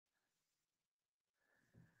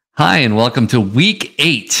Hi, and welcome to week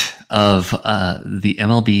 8 of the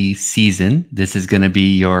MLB season. This is going to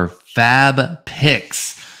be your fab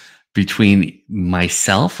picks between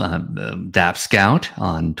myself, Dap Scout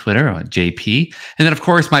on Twitter, JP, and then, of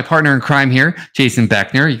course, my partner in crime here, Jason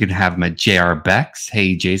Beckner. You can have him at JR Becks.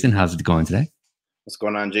 Hey, Jason, how's it going today? What's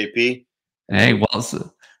going on, JP? Hey,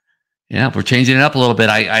 well, yeah, we're changing it up a little bit.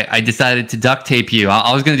 I decided to duct tape you.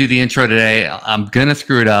 I was going to do the intro today. I'm going to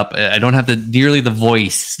screw it up. I don't have nearly the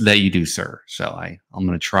voice that you do, sir. So I'm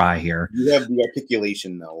going to try here. You have the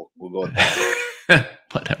articulation, though. We'll go with that.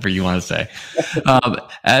 Whatever you want to say.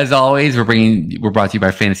 As always, we're brought to you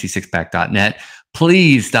by fantasy6pack.net.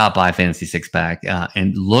 Please stop by Fantasy Six Pack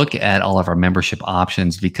and look at all of our membership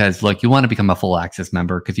options because, look, you want to become a full access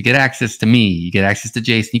member because you get access to me, you get access to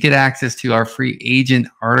Jason, you get access to our free agent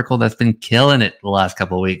article that's been killing it the last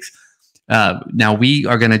couple of weeks. Now, we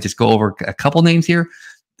are going to just go over a couple names here.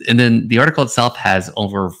 And then the article itself has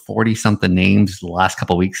over 40-something names the last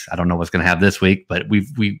couple of weeks. I don't know what's going to have this week, but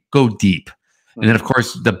we go deep. And then, of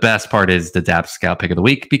course, the best part is the Dap Scout pick of the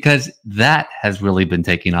week because that has really been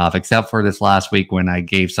taking off, except for this last week when I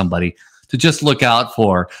gave somebody to just look out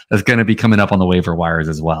for that's going to be coming up on the waiver wires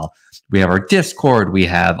as well. We have our Discord. We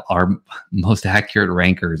have our most accurate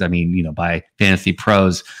rankers. I mean, by Fantasy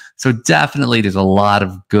Pros. So definitely there's a lot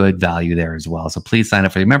of good value there as well. So please sign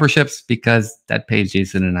up for your memberships because that pays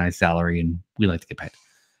Jason and I's salary and we like to get paid.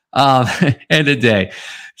 End of day.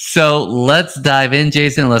 So let's dive in,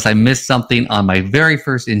 Jason, unless I missed something on my very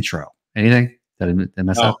first intro. Anything? Did I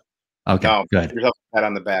mess up? Okay, no, good. Yourself a pat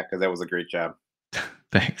on the back because that was a great job.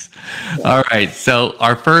 Thanks. All right. So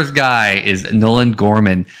our first guy is Nolan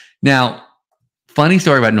Gorman. Now, funny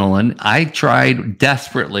story about Nolan. I tried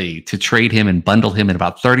desperately to trade him and bundle him in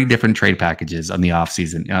about 30 different trade packages on the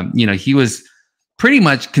offseason. He was pretty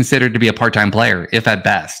much considered to be a part-time player, if at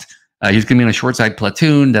best. He's going to be on a short side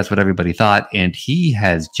platoon. That's what everybody thought. And he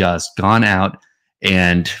has just gone out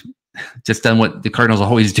and just done what the Cardinals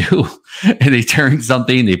always do. And they turn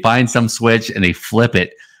something, they find some switch, and they flip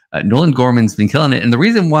it. Nolan Gorman's been killing it. And the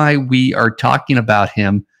reason why we are talking about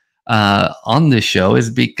him on this show is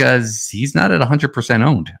because he's not at 100%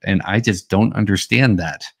 owned. And I just don't understand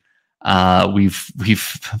that. We've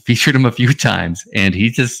featured him a few times and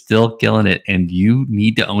he's just still killing it. And you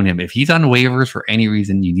need to own him. If he's on waivers for any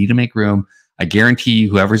reason, you need to make room. I guarantee you,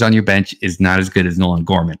 whoever's on your bench is not as good as Nolan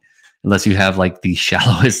Gorman, unless you have like the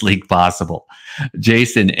shallowest league possible.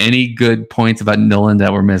 Jason, any good points about Nolan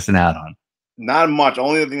that we're missing out on? Not much.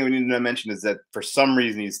 Only thing that we need to mention is that for some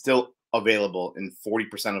reason he's still available in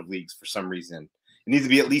 40% of leagues. For some reason, it needs to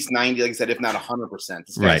be at least 90, like I said, if not 100%.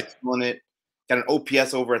 This guy's killing it. Got an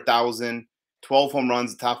OPS over 1,000, 12 home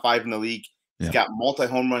runs, top 5 in the league. He's got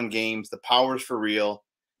multi-home run games. The power's for real.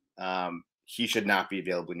 He should not be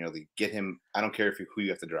available in your league. Get him. I don't care who you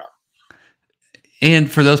have to drop. And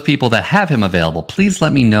for those people that have him available, please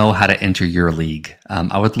let me know how to enter your league.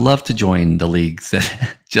 I would love to join the leagues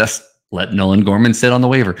that just let Nolan Gorman sit on the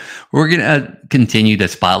waiver. We're going to continue to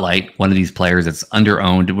spotlight one of these players that's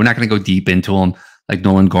under-owned. We're not going to go deep into him like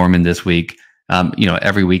Nolan Gorman this week.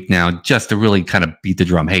 Every week now, just to really kind of beat the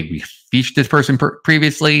drum. Hey, we featured this person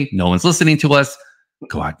previously. No one's listening to us.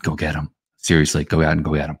 Go out, go get him. Seriously, go out and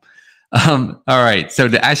go get him. All right. So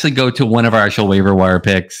to actually go to one of our actual waiver wire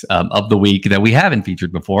picks of the week that we haven't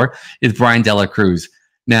featured before is Bryan Cruz.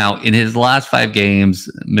 Now, in his last 5 games,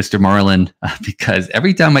 Mr. Marlin, because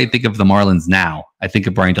every time I think of the Marlins now, I think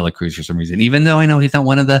of Bryan Cruz for some reason. Even though I know he's not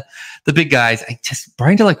one of the big guys,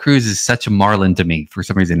 Bryan Cruz is such a Marlin to me for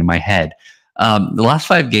some reason in my head. The last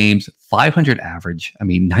 5 games, 500 average. I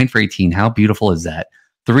mean, 9 for 18. How beautiful is that?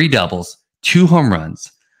 3 doubles, 2 home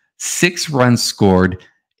runs, 6 runs scored,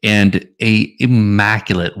 and a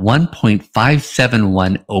immaculate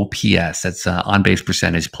 1.571 OPS. That's on base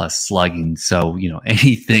percentage plus slugging. So,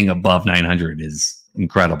 anything above 900 is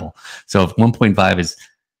incredible. So if 1.5 is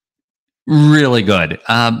really good.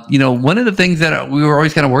 One of the things that we were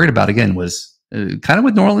always kind of worried about again was kind of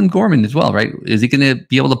with Nolan Gorman as well, right? Is he going to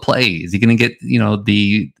be able to play? Is he going to get,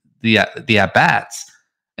 the at-bats?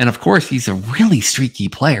 And of course, he's a really streaky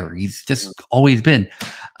player. He's just always been.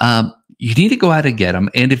 You need to go out and get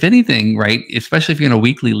him. And if anything, right, especially if you're in a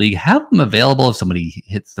weekly league, have him available if somebody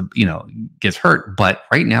hits gets hurt. But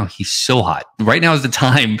right now, he's so hot. Right now is the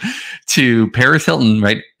time to Paris Hilton,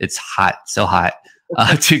 right? It's hot, so hot.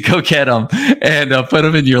 To go get him and put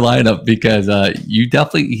him in your lineup because you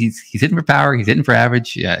definitely he's hitting for power, he's hitting for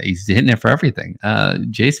average, he's hitting it for everything.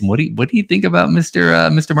 Jason, what do you think about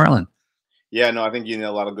Mr. Marlin? Yeah, no, I think you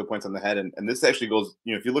know a lot of good points on the head, and this actually goes.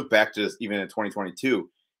 If you look back to even in 2022,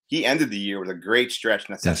 he ended the year with a great stretch.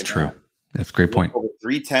 That's true. That's a great point. Over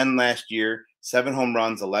 310 last year, 7 home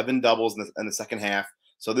runs, 11 doubles in the second half.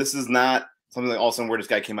 So this is not something like all of a sudden where this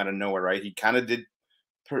guy came out of nowhere, right? He kind of did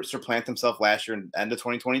supplant himself last year in the end of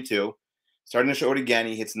 2022. Starting to show it again.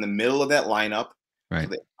 He hits in the middle of that lineup. Right. So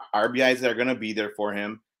the RBIs that are going to be there for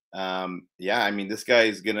him. Yeah, I mean, this guy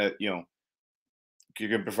is going to, you're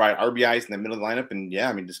going to provide RBIs in the middle of the lineup. And yeah,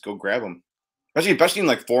 I mean, just go grab him. Especially in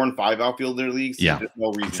like 4 and 5 outfielder leagues. Yeah, there's no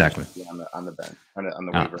reason exactly. to be on the bench, on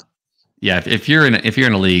the waiver. Yeah, if you're in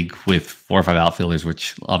a league with 4 or 5 outfielders,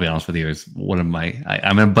 which I'll be honest with you is one of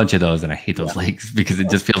I'm in a bunch of those, and I hate those leagues because it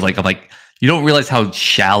just feels like you don't realize how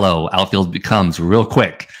shallow outfield becomes real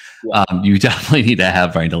quick. Yeah. You definitely need to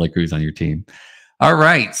have Bryan Cruz on your team. All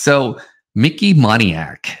right, so Mickey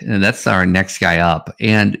Moniak, and that's our next guy up.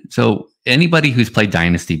 And so anybody who's played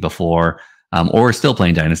Dynasty before, or still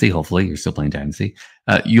playing Dynasty, hopefully you're still playing Dynasty,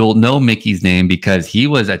 you'll know Mickey's name because he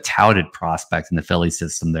was a touted prospect in the Philly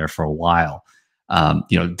system there for a while.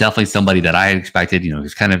 Definitely somebody that I had expected,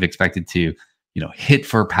 who's kind of expected to, hit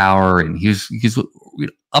for power, and he's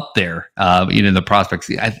up there, the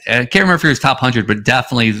prospects. I can't remember if he was top 100, but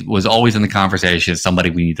definitely was always in the conversation as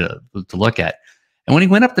somebody we need to look at. And when he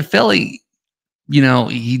went up to Philly,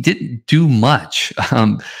 he didn't do much,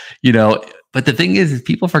 but the thing is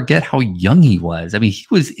people forget how young he was. I mean, he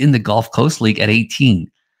was in the Gulf Coast League at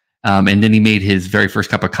 18. And then he made his very first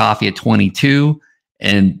cup of coffee at 22.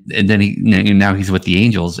 And then now he's with the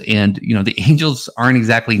Angels. And, the Angels aren't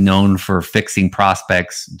exactly known for fixing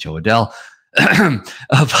prospects, Joe Adele. But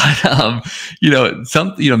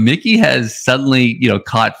Mickey has suddenly,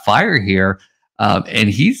 caught fire here. And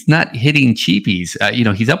he's not hitting cheapies.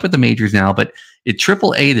 He's up with the majors now, but at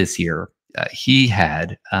AAA this year, he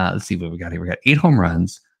had, let's see what we got here. We got 8 home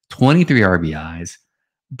runs, 23 RBIs.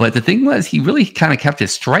 But the thing was, he really kind of kept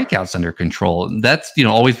his strikeouts under control. And that's,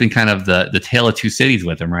 always been kind of the tale of two cities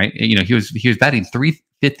with him, right? He was batting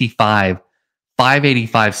 355,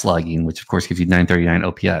 585 slugging, which of course gives you 939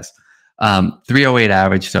 OPS, 308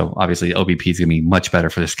 average. So obviously OBP is going to be much better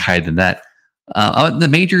for this guy than that. The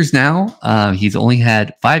majors now, he's only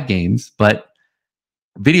had 5 games, but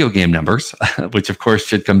video game numbers, which of course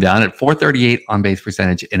should come down at 438 on base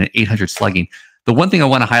percentage and an 800 slugging. The one thing I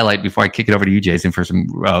want to highlight before I kick it over to you, Jason, for some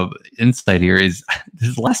insight here is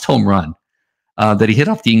his last home run that he hit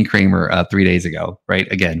off Dean Kramer 3 days ago,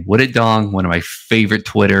 right? Again, Would It Dong, one of my favorite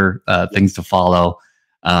Twitter things to follow.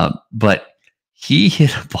 But he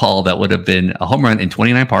hit a ball that would have been a home run in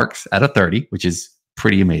 29 parks out of 30, which is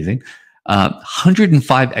pretty amazing.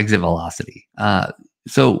 105 exit velocity.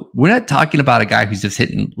 So we're not talking about a guy who's just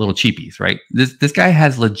hitting little cheapies, right? This guy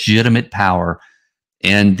has legitimate power,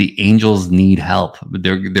 and the Angels need help.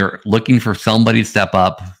 They're looking for somebody to step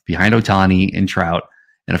up behind Ohtani and Trout.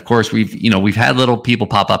 And of course, we've had little people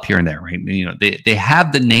pop up here and there, right? They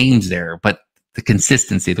have the names there, but the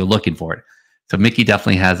consistency, they're looking for it. So Mickey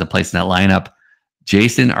definitely has a place in that lineup.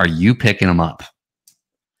 Jason, are you picking him up?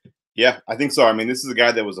 Yeah, I think so. I mean, this is a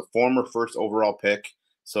guy that was a former first overall pick.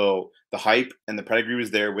 So the hype and the pedigree was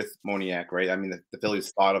there with Moniak, right? I mean, the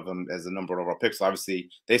Phillies thought of him as a number 1 overall pick. So obviously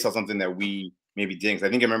they saw something that we maybe didn't. I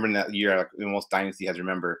think I remember in that year, like most Dynasty has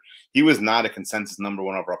remember, he was not a consensus number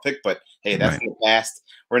 1 overall pick, but hey, that's right. In the past.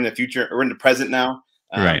 We're in the future. We're in the present now.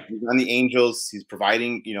 Right. He's on the Angels. He's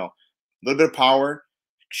providing, a little bit of power.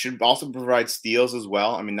 Should also provide steals as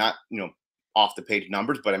well. I mean, not, off the page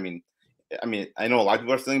numbers, but I mean, I know a lot of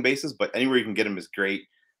people are stealing bases, but anywhere you can get him is great.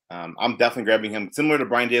 I'm definitely grabbing him. Similar to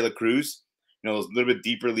Bryan Cruz, those little bit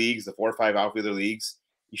deeper leagues, the 4 or 5 outfielder leagues,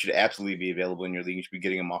 you should absolutely be available in your league. You should be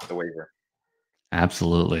getting him off the waiver.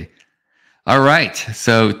 Absolutely. All right.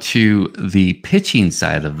 So to the pitching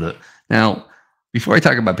side of now, before I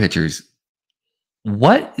talk about pitchers,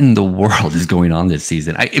 what in the world is going on this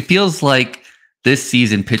season? It feels like this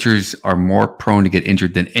season pitchers are more prone to get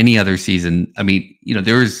injured than any other season. I mean,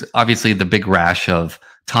 there was obviously the big rash of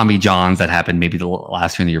Tommy Johns that happened maybe the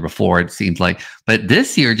last year and the year before, it seems like. But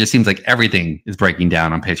this year it just seems like everything is breaking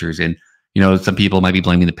down on pitchers. And, some people might be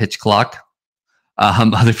blaming the pitch clock.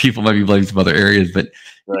 Other people might be blaming some other areas. But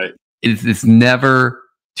right. It's never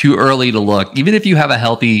too early to look. Even if you have a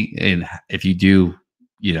healthy, and if you do,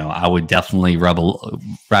 I would definitely rub a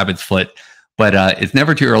rabbit's foot. But it's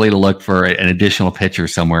never too early to look for an additional pitcher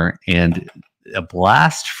somewhere. And a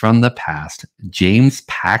blast from the past, James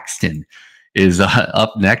Paxton is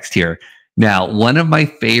up next here. Now, one of my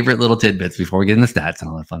favorite little tidbits before we get into stats and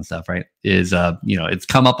all that fun stuff, right, is, it's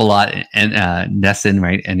come up a lot. And Nesson,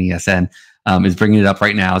 right, NESN, is bringing it up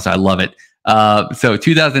right now. So I love it. So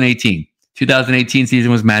 2018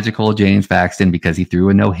 season was magical, James Paxton, because he threw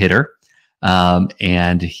a no-hitter.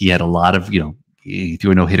 And he had a lot of, he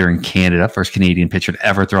threw a no-hitter in Canada, first Canadian pitcher to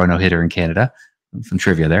ever throw a no-hitter in Canada. Some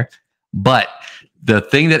trivia there. But the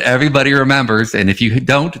thing that everybody remembers, and if you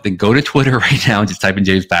don't, then go to Twitter right now and just type in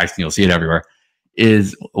James Paxton. You'll see it everywhere.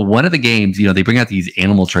 Is one of the games, they bring out these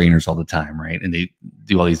animal trainers all the time, right? And they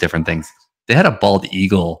do all these different things. They had a bald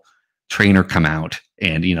eagle trainer come out,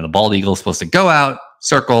 and the bald eagle is supposed to go out,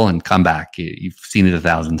 circle, and come back. You've seen it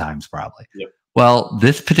 1,000 times probably. Yep. Well,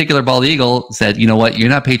 this particular bald eagle said, you know what, you're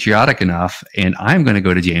not patriotic enough, and I'm going to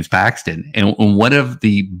go to James Paxton. And one of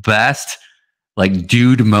the best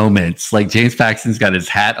dude moments, James Paxton's got his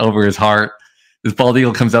hat over his heart. This bald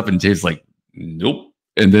eagle comes up and James like, nope.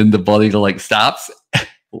 And then the bald eagle stops,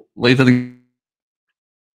 lays on the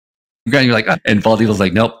ground. You're like, oh. And bald eagle's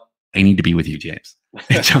like, nope, I need to be with you, James.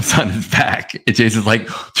 And jumps on his back. And James is like,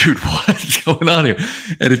 dude, what's going on here?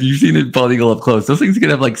 And if you've seen a bald eagle up close, those things can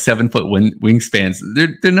have 7-foot wingspans.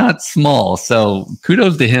 They're not small. So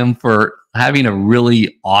kudos to him for having a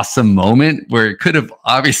really awesome moment where it could have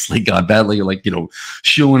obviously gone badly,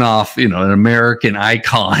 showing off, an American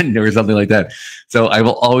icon or something like that. So I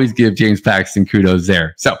will always give James Paxton kudos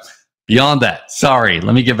there. So beyond that, sorry,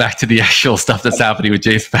 let me get back to the actual stuff that's happening with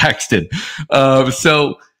James Paxton.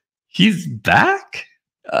 So he's back,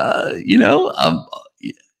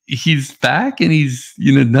 he's back, and he's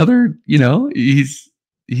another, he's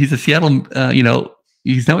a Seattle,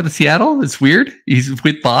 he's not with the Seattle. It's weird. He's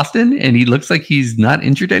with Boston, and he looks like he's not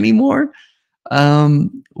injured anymore.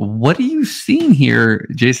 What are you seeing here,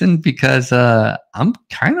 Jason? Because I'm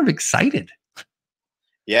kind of excited.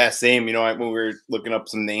 Yeah, same. When we were looking up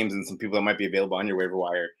some names and some people that might be available on your waiver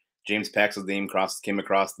wire, James Paxton's name came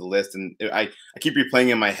across the list, and I keep replaying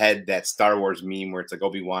in my head that Star Wars meme where it's like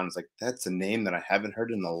Obi-Wan. It's like, that's a name that I haven't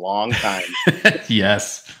heard in a long time.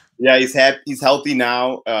 Yes. Yeah, he's healthy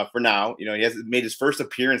now. For now, he has made his first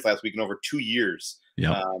appearance last week in over 2 years.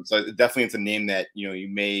 Yeah. So definitely it's a name that you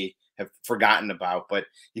may have forgotten about. But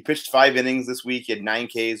he pitched 5 innings this week. He had 9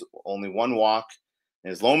 Ks, only 1 walk. And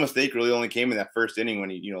his lone mistake really only came in that first inning when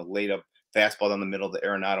he laid up fastball down the middle of the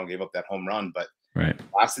Arenado and gave up that home run. But right,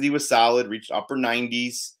 velocity was solid, reached upper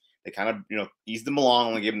 90s. They kind of eased him along,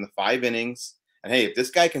 only gave him the 5 innings. And hey, if this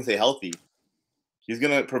guy can stay healthy, he's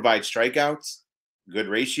going to provide strikeouts, good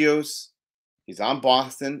ratios. He's on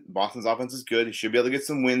Boston. Boston's offense is good. He should be able to get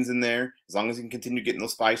some wins in there as long as he can continue getting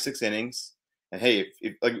those 5-6 innings. And hey,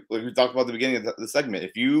 if like we talked about at the beginning of the segment,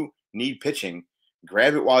 if you need pitching,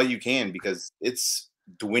 grab it while you can, because it's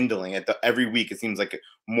dwindling every week. It seems like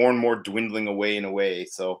more and more dwindling away and away.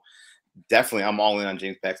 So definitely I'm all in on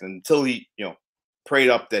James Paxton until he, prayed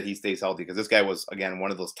up that he stays healthy, because this guy was, again,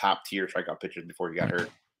 one of those top tier strikeout pitchers before he got hurt.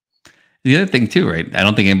 The other thing too, right? I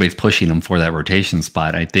don't think anybody's pushing him for that rotation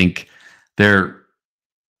spot. I think they're,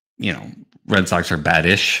 Red Sox are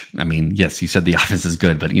bad-ish. I mean, yes, you said the offense is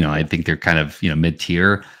good, but I think they're kind of,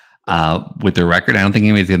 mid-tier with their record. I don't think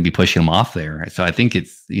anybody's going to be pushing him off there. So I think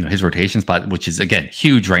it's, his rotation spot, which is, again,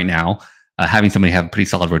 huge right now, having somebody have a pretty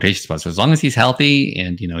solid rotation spot. So as long as he's healthy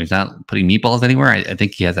and, he's not putting meatballs anywhere, I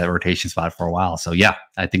think he has that rotation spot for a while. So yeah,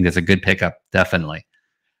 I think that's a good pickup. Definitely.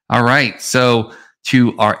 All right. So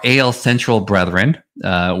to our AL Central brethren,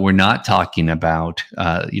 we're not talking about,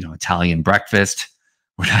 Italian breakfast.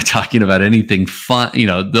 We're not talking about anything fun,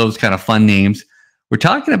 those kind of fun names. We're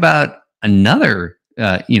talking about another,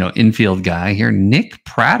 infield guy here, Nick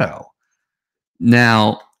Pratto.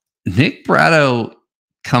 Now, Nick Pratto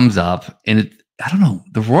comes up, and I don't know,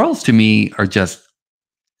 the Royals to me are just,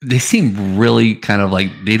 they seem really kind of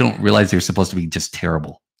like they don't realize they're supposed to be just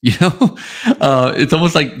terrible. It's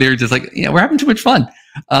almost like they're just like, we're having too much fun.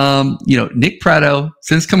 Nick Pratto,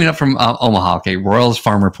 since coming up from Omaha, okay, Royals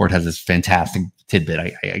Farm Report has this fantastic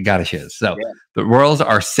tidbit. I got to share this. So the Royals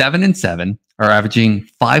are 7-7, are averaging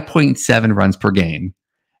 5.7 runs per game,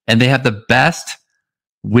 and they have the best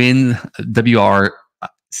win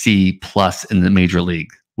WRC plus in the major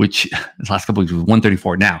league, which the last couple of weeks was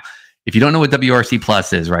 134. Now, if you don't know what WRC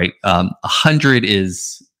plus is, right? 100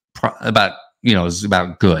 is about, is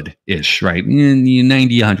about good-ish, right?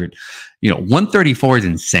 90, 100. 134 is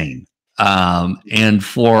insane. And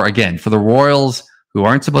for the Royals, who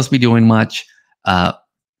aren't supposed to be doing much,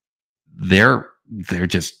 they're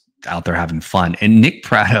just out there having fun. And Nick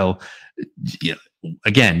Pratto,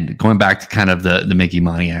 again, going back to kind of the Mickey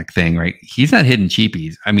Moniak thing, right? He's not hitting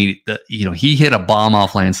cheapies. I mean, he hit a bomb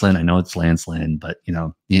off Lance Lynn. I know it's Lance Lynn, but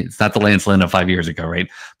it's not the Lance Lynn of 5 years ago, right?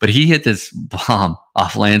 But he hit this bomb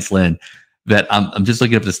off Lance Lynn that I'm just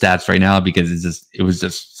looking up the stats right now, because it was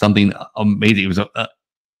just something amazing. It was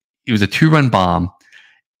a 2-run bomb.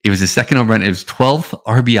 It was his second home run. It was 12th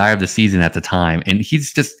RBI of the season at the time, and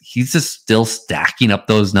he's just still stacking up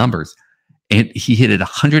those numbers. And he hit it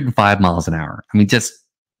 105 miles an hour. I mean, just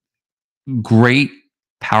great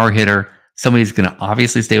power hitter, somebody's going to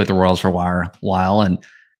obviously stay with the Royals for a while, and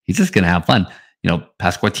he's just going to have fun.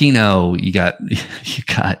 Pasquantino, you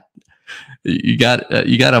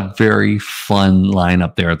got a very fun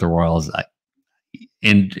lineup there at the Royals.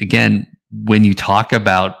 And again, when you talk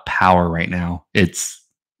about power right now, it's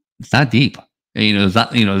not deep. There's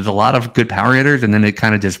a lot of good power hitters, and then it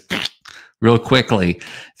kind of just real quickly.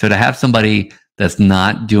 So to have somebody that's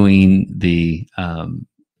not doing the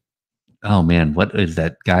oh man, what is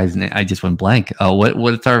that guy's name? I just went blank. Oh,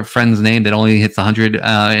 what's our friend's name that only hits 100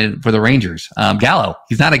 for the Rangers? Gallo.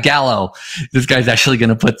 He's not a Gallo. This guy's actually going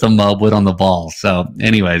to put some wood on the ball. So,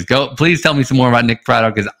 anyways, please tell me some more about Nick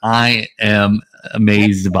Pratto, because I am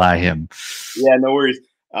amazed by him. Yeah, no worries.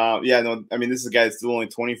 I mean, this is a guy that's still only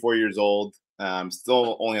 24 years old.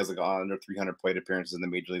 Still only has like under 300 plate appearances in the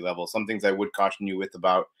major league level. Some things I would caution you with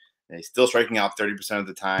about. He's still striking out 30% of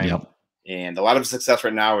the time. Yep. And a lot of his success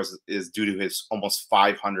right now is due to his almost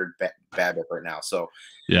 500 BABIP right now. So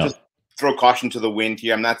just throw caution to the wind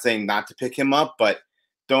here. I'm not saying not to pick him up, but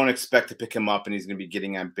don't expect to pick him up and he's going to be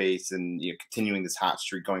getting on base and continuing this hot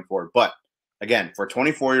streak going forward. But again, for a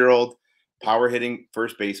 24-year-old power hitting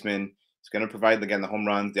first baseman, he's going to provide, again, the home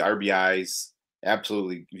runs, the RBIs.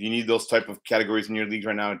 Absolutely. If you need those type of categories in your leagues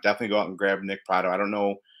right now, definitely go out and grab Nick Pratto. I don't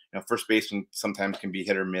know. First baseman sometimes can be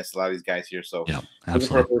hit or miss. A lot of these guys here, so looking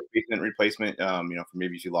for a first baseman replacement. For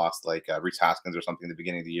maybe if you lost like Rhys Hoskins or something at the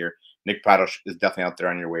beginning of the year, Nick Pratto is definitely out there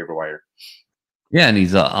on your waiver wire. Yeah, and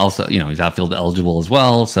he's also he's outfield eligible as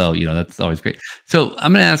well, so that's always great. So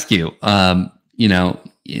I'm going to ask you,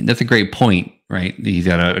 that's a great point, right? He's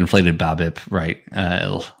got an inflated BABIP, right?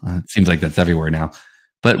 It seems like that's everywhere now.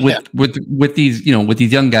 But with these with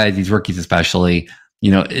these young guys, these rookies especially,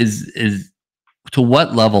 is to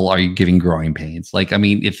what level are you giving growing pains? Like, I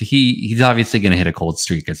mean, if he's obviously going to hit a cold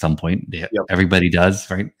streak at some point. Everybody does,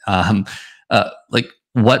 right? Like,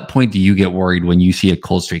 what point do you get worried when you see a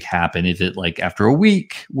cold streak happen? Is it like after a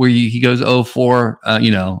week where he goes 0-4,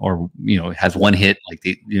 or has one hit like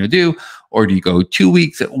they do, or do you go 2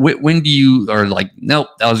 weeks? When do you are like, nope,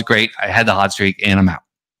 that was great, I had the hot streak and I'm out?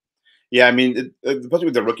 Yeah, I mean, especially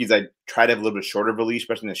with the rookies, I try to have a little bit shorter of a leash,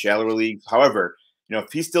 especially in the shallower leagues. However,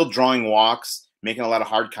 if he's still drawing walks, making a lot of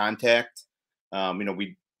hard contact, like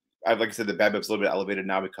I said, the BABIP's a little bit elevated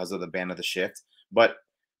now because of the ban of the shift. But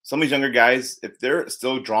some of these younger guys, if they're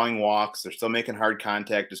still drawing walks, they're still making hard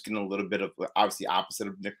contact, just getting a little bit of, obviously opposite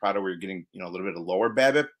of Nick Pratto, where you're getting a little bit of lower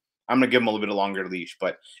BABIP, I'm going to give him a little bit of longer leash.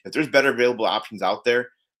 But if there's better available options out there,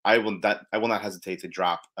 I will not hesitate to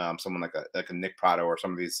drop someone like a Nick Pratto or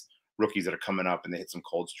some of these rookies that are coming up and they hit some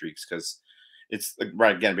cold streaks, because it's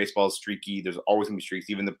right, again, baseball is streaky. There's always gonna be streaks.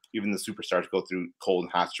 Even the superstars go through cold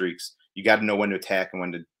and hot streaks. You got to know when to attack and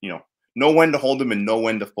when to know when to hold them and know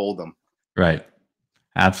when to fold them. Right.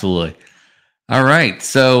 Absolutely. All right.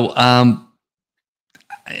 So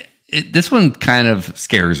this one kind of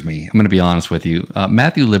scares me. I'm going to be honest with you.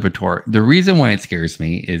 Matthew Liberatore. The reason why it scares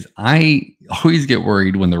me is I always get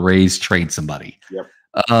worried when the Rays trade somebody. Yep.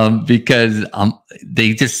 Because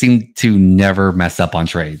they just seem to never mess up on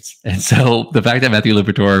trades. And so the fact that Matthew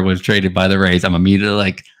Liberatore was traded by the Rays, I'm immediately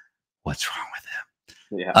like, what's wrong with him?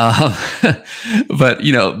 Yeah. But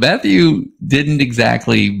Matthew didn't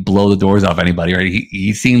exactly blow the doors off anybody, right?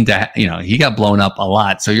 He seemed to, he got blown up a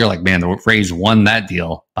lot. So you're like, man, the Rays won that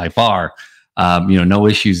deal by far. No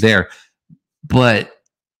issues there. But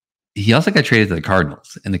he also got traded to the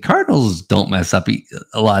Cardinals, and the Cardinals don't mess up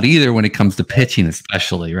a lot either when it comes to pitching,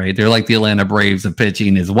 especially, right? They're like the Atlanta Braves of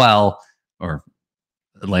pitching as well, or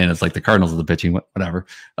Atlanta's like the Cardinals of the pitching, whatever.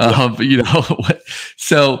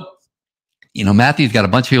 So, Matthew's got a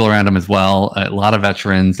bunch of people around him as well, a lot of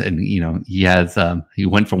veterans, and, he has, he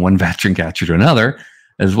went from one veteran catcher to another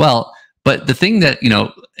as well. But the thing that,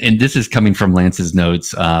 and this is coming from Lance's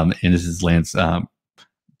notes, and this is Lance,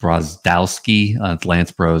 Brozdowski, Lance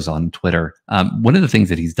Bros on Twitter. One of the things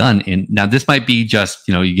that he's done, and now this might be just,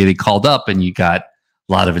 you getting called up and you got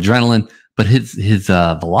a lot of adrenaline, but his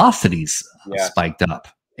velocities spiked up.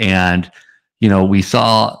 And, we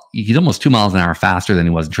saw he's almost 2 miles an hour faster than he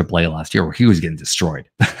was in AAA last year, where he was getting destroyed.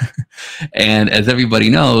 And as everybody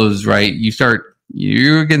knows, right,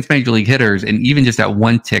 you're against major league hitters, and even just that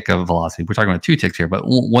one tick of velocity, we're talking about 2 ticks here, but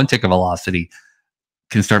one tick of velocity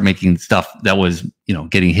can start making stuff that was,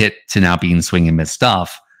 getting hit to now being swing and miss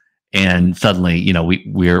stuff. And suddenly,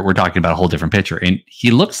 we're talking about a whole different pitcher, and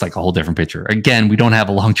he looks like a whole different pitcher. Again, we don't have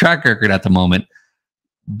a long track record at the moment,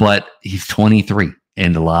 but he's 23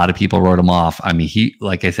 and a lot of people wrote him off. I mean,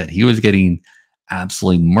 like I said, he was getting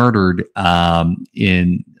absolutely murdered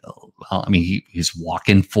he's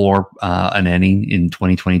walking for an inning in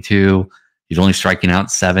 2022. He's only striking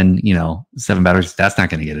out seven batters. That's not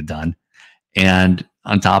going to get it done. And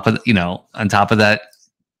on top of that,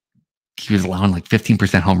 he was allowing like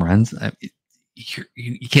 15% home runs.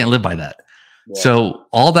 You can't live by that. Yeah. So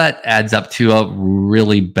all that adds up to a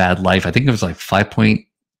really bad life. I think it was like 5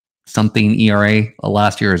 something ERA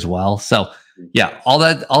last year as well. So yeah, all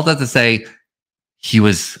that to say, he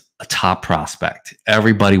was a top prospect.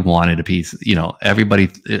 Everybody wanted a piece. Everybody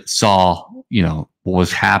saw what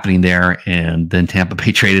was happening there, and then Tampa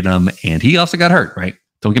Bay traded him, and he also got hurt. Right?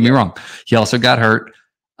 Don't get me wrong. He also got hurt,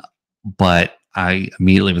 but I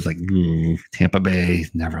immediately was like, Tampa Bay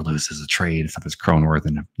never loses a trade except it's Cronenworth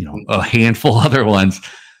and a handful of other ones.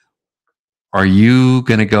 Are you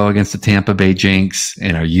going to go against the Tampa Bay jinx,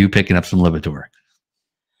 and are you picking up some Liberatore?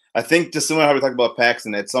 I think just similar to how we talked about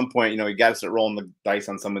Paxton, at some point, you got to start rolling the dice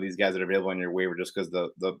on some of these guys that are available on your waiver just because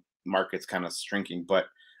the market's kind of shrinking. But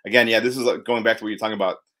again, yeah, this is going back to what you're talking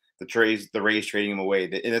about, the Rays trading him away.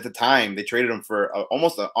 And at the time, they traded him for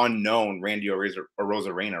almost an unknown Randy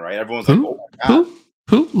Arozarena, right? Everyone's like, oh my God.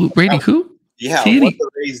 Who? Randy who? Yeah, what are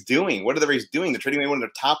the Rays doing? What are the Rays doing? They're trading away one of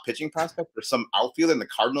their top pitching prospects for some outfielder in the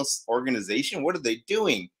Cardinals organization. What are they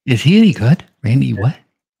doing? Is he any good? Randy what?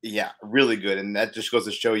 Yeah, really good. And that just goes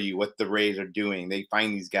to show you what the Rays are doing. They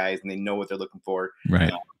find these guys and they know what they're looking for.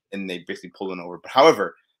 Right. And they basically pull them over. But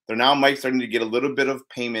however, they're now starting to get a little bit of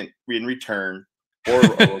payment in return, or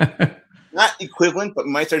not equivalent, but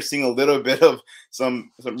might start seeing a little bit of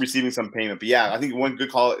some receiving some payment. But yeah, I think one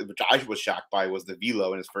good call, which I was shocked by, was the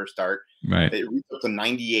velo in his first start. Right. It reached up to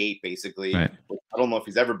 98, basically. Right. I don't know if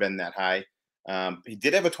he's ever been that high. He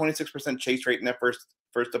did have a 26% chase rate in that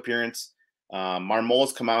first appearance.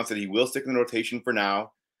 Marmol's come out and said he will stick in the rotation for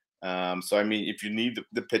now. So, I mean, if you need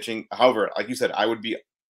the pitching, however, like you said, I would be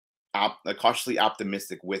cautiously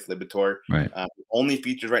optimistic with Liberatore. Right. Only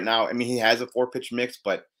features right now, I mean, he has a 4-pitch mix,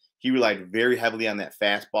 but he relied very heavily on that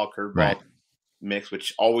fastball curveball mix,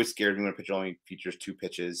 which always scared me when a pitcher only features 2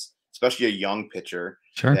 pitches, especially a young pitcher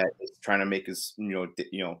that is trying to make his,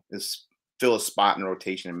 fill a spot in the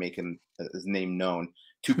rotation and make his name known.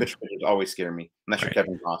 2-pitch pitchers always scare me, unless you're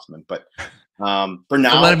Kevin Gossman. But for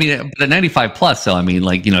now, but I mean, but at 95 plus, so I mean,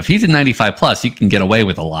 like, if he's at 95 plus, you can get away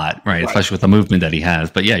with a lot, right? Especially with the movement that he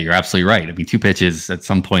has. But yeah, you're absolutely right. I mean, 2 pitches at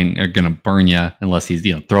some point are going to burn you unless he's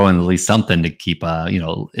throwing at least something to keep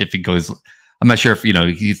if it goes. I'm not sure if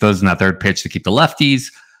he throws in that 3rd pitch to keep the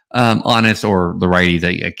lefties honest, or the righties.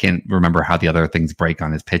 I can't remember how the other things break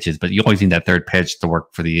on his pitches, but you always need that 3rd pitch to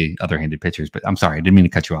work for the other-handed pitchers. But I'm sorry, I didn't mean to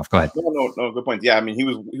cut you off. Go ahead. No, good point. Yeah, I mean, he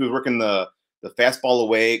was working the fastball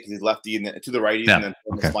away because he's lefty and then to the righties, and then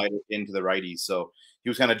the slider into the righties. So he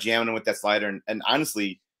was kind of jamming with that slider. And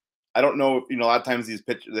honestly, I don't know. A lot of times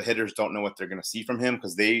the hitters don't know what they're going to see from him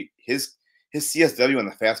because his CSW on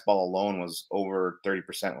the fastball alone was over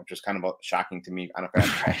 30%, which is kind of shocking to me on a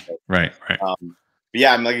fastball. Right. But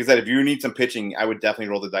yeah, like I said, if you need some pitching, I would definitely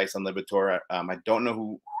roll the dice on Liberatore. I don't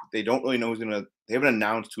know they don't really know who's going to, they haven't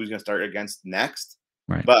announced who's going to start against next.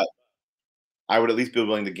 Right. But I would at least be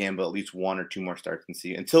willing to gamble at least 1 or 2 more starts and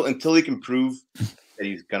see until he can prove that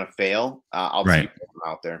he's going to fail. I'll see him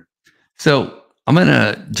out there. So I'm going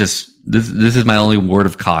to just, this is my only word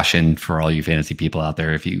of caution for all you fantasy people out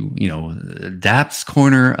there. If Dap's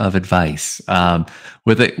corner of advice,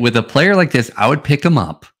 with a player like this, I would pick him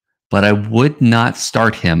up, but I would not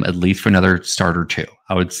start him at least for another start or 2.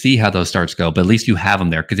 I would see how those starts go, but at least you have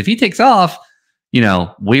him there. Because if he takes off,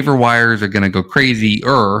 waiver wires are going to go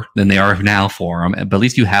crazier than they are now for him. But at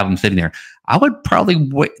least you have him sitting there. I would probably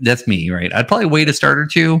wait. That's me, right? I'd probably wait a start or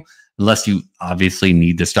 2, unless you obviously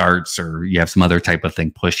need the starts or you have some other type of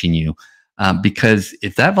thing pushing you. Because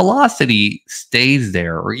if that velocity stays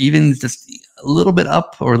there, or even just a little bit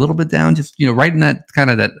up or a little bit down, just right in that kind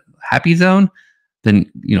of that happy zone,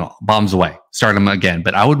 then bombs away, start him again.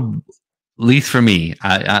 But I would, at least for me,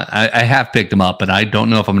 I have picked him up, but I don't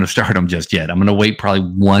know if I'm going to start him just yet. I'm going to wait probably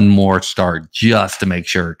 1 more start just to make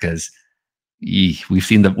sure, because we've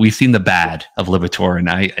seen the bad of Liberatore, and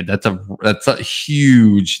that's a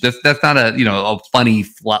huge, that's not a funny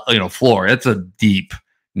floor. It's a deep,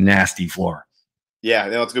 nasty floor. Yeah,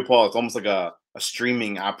 it's a good call. It's almost like a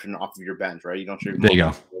streaming option off of your bench, right? You don't stream. There you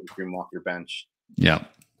go. Stream off your bench. Yeah.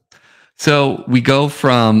 So we go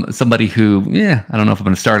from somebody who, I don't know if I'm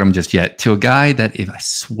going to start him just yet, to a guy that, if I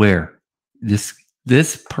swear, this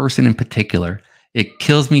person in particular, it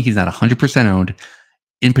kills me he's not 100% owned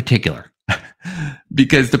in particular.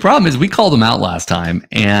 Because the problem is we called him out last time,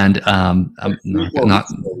 and knock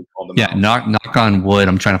on wood.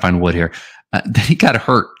 I'm trying to find wood here. Then he got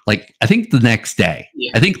hurt, like, I think the next day.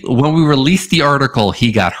 Yeah. I think when we released the article,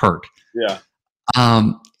 he got hurt. Yeah.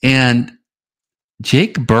 And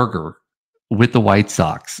Jake Berger with the White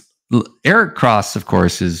Sox Eric Cross, of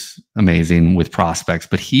course, is amazing with prospects,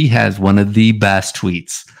 but he has one of the best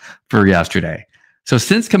tweets for yesterday. So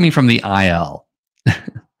since coming from the IL,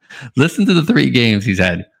 listen to the 3 games he's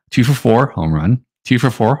had: 2 for 4 home run, 2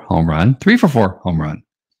 for 4 home run, 3 for 4 home run.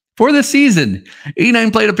 For the season,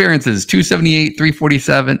 89 plate appearances, 278,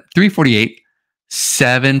 348,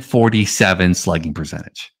 747 slugging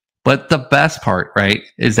percentage. But the best part, right,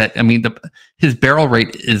 is that, I mean, his barrel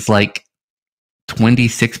rate is like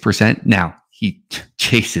 26%. Now, he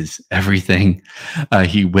chases everything.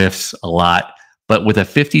 He whiffs a lot. But with a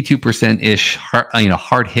 52%-ish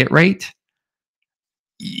hard hit rate,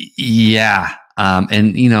 yeah.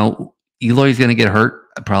 And, Eloy's going to get hurt.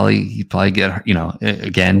 He'd probably get,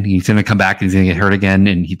 again, he's going to come back and he's going to get hurt again.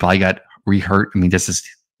 And he probably got re-hurt. I mean, this is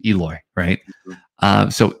Eloy, right?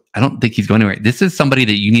 So I don't think he's going anywhere. This is somebody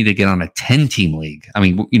that you need to get on a 10-team league. I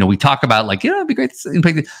mean, we talk about like, it'd be great.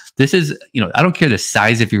 This is, I don't care the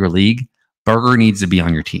size of your league. Berger needs to be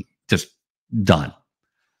on your team. Just done.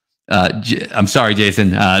 I'm sorry,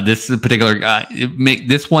 Jason. This particular make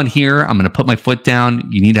this one here. I'm going to put my foot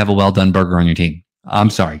down. You need to have a well-done Berger on your team.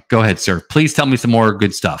 I'm sorry. Go ahead, sir. Please tell me some more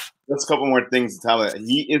good stuff. Just a couple more things to tell you.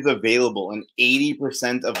 He is available in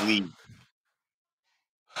 80% of leagues.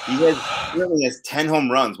 He currently has 10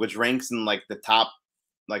 home runs, which ranks in like the top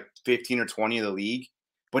 15 or 20 of the league.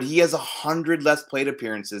 But he has 100 less plate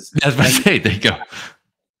appearances. I was about to say, there you go.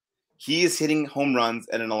 He is hitting home runs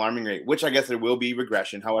at an alarming rate, which I guess there will be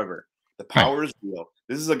regression. However, the power is real.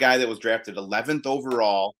 This is a guy that was drafted 11th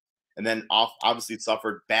overall and then obviously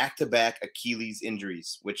suffered back-to-back Achilles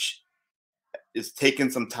injuries, which is taking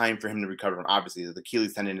some time for him to recover from. Obviously, the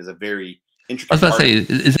Achilles tendon is a very intricate part. I was about to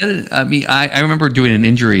say, is that? I mean, I remember doing an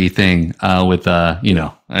injury thing with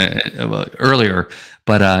earlier,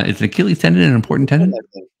 but is the Achilles tendon an important tendon?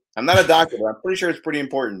 I'm not a doctor, but I'm pretty sure it's pretty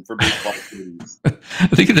important for baseball activities. I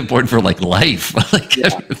think it's important for life.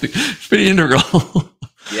 It's pretty integral.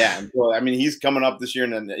 Yeah, and so, I mean, he's coming up this year,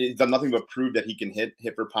 and he's done nothing but prove that he can hit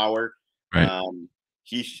for power. Right.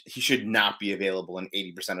 He should not be available in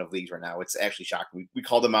 80% of leagues right now. It's actually shocking. We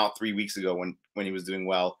called him out 3 weeks ago when he was doing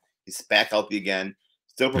well. He's back healthy again,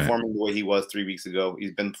 still performing the way he was 3 weeks ago.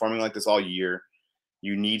 He's been performing like this all year.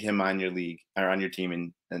 You need him on your league or on your team,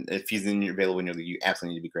 and if he's available in your league, you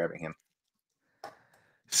absolutely need to be grabbing him.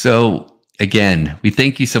 So again, we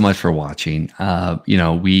thank you so much for watching.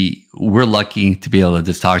 We're lucky to be able to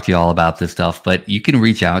just talk to you all about this stuff, but you can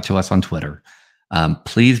reach out to us on Twitter.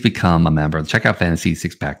 Please become a member. Check out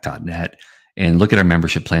fantasy6pack.net and look at our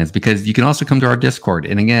membership plans, because you can also come to our Discord.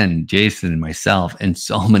 And again, Jason and myself and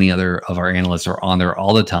so many other of our analysts are on there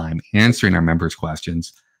all the time answering our members'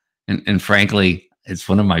 questions. And frankly, it's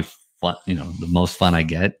one of my fun, the most fun I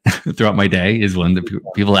get throughout my day is when the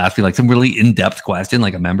people ask me like some really in-depth question,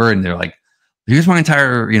 like a member, and they're like, here's my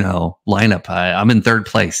entire, lineup. I'm in 3rd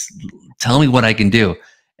place. Tell me what I can do.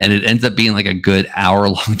 And it ends up being like a good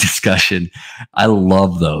hour-long discussion. I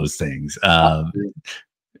love those things.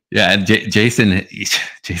 Yeah, and Jason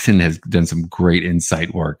has done some great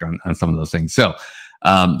insight work on some of those things. So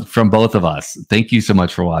from both of us, thank you so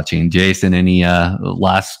much for watching. Jason, any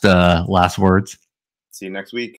last words? See you next week.